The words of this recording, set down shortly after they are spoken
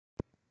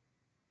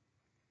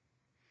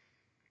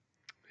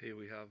Here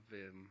we have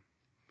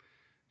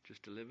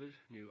just delivered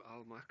new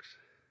ALMAX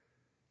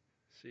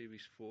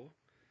Series 4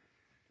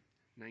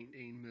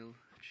 19mm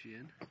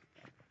chain.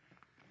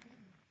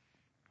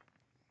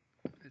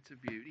 It's a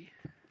beauty.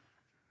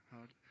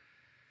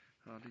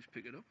 Hardly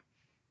pick it up.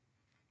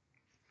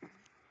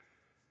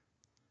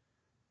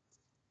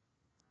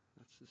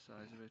 That's the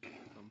size of it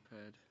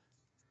compared.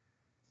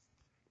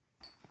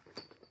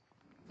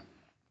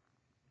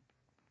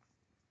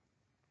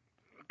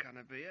 A can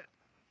of beer.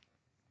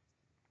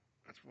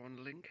 That's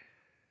one link.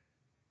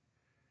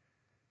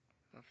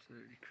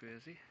 Absolutely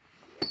crazy.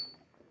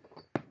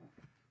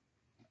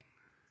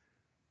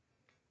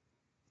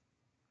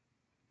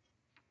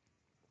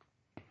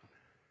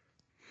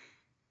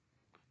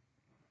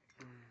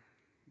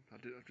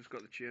 I've just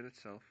got the chain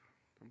itself.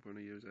 I'm going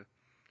to use a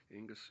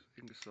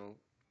Ingersoll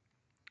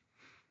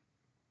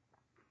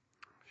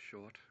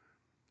short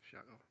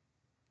shackle,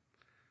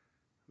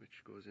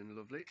 which goes in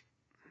lovely.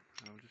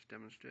 I'll just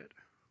demonstrate.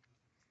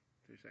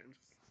 2 seconds.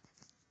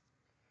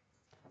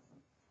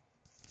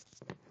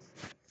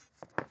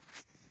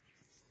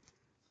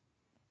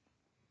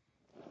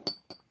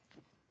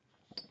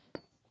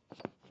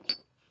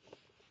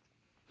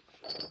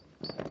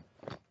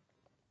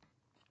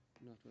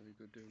 Not very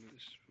good doing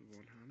this with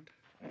one hand.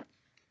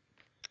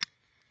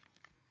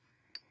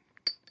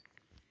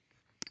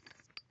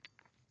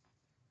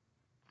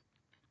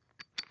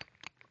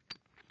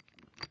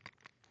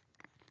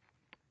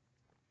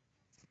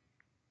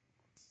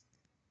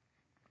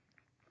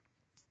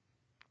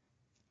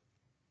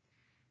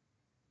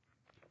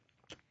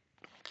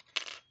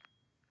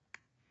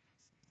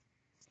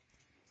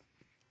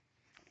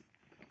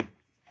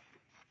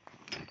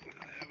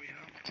 There we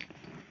have.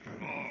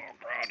 Oh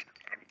God,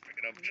 I'll pick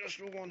it up just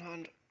with one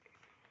hand.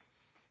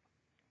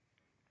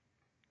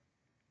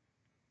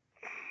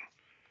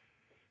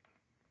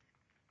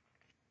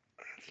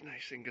 That's a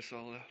nice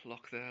Ingersoll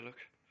lock there, look.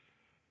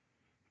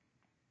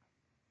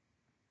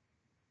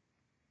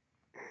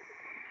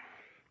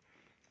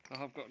 I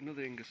have got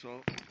another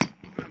Ingersoll.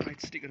 I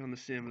might stick it on the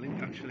same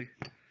link actually.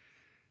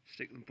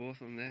 Stick them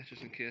both on there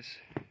just in case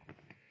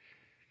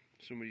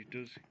somebody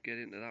does get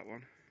into that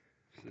one.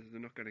 So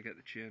they're not going to get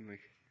the chain like.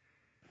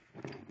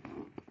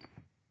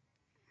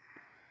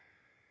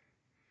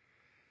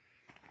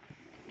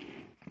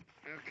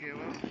 Okay,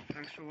 well,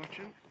 thanks for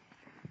watching.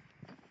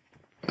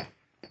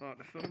 Hard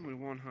to film with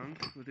one hand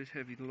with this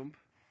heavy lump.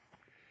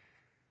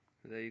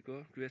 There you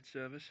go, great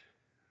service.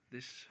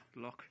 This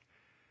lock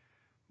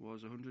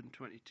was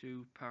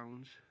 £122.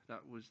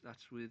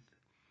 That's with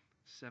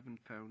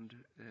 £7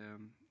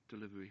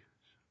 delivery.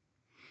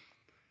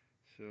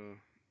 So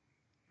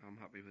I'm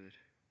happy with it.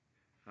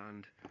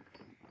 And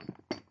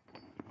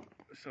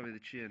sorry, the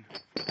chain,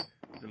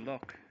 the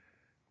lock,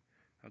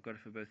 I got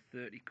it for about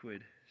 30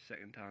 quid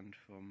second hand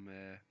from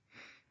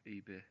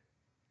eBay,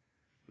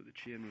 but the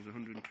chain was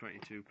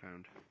 £122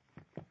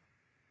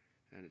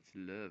 and it's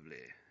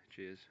lovely.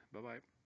 Cheers, bye bye.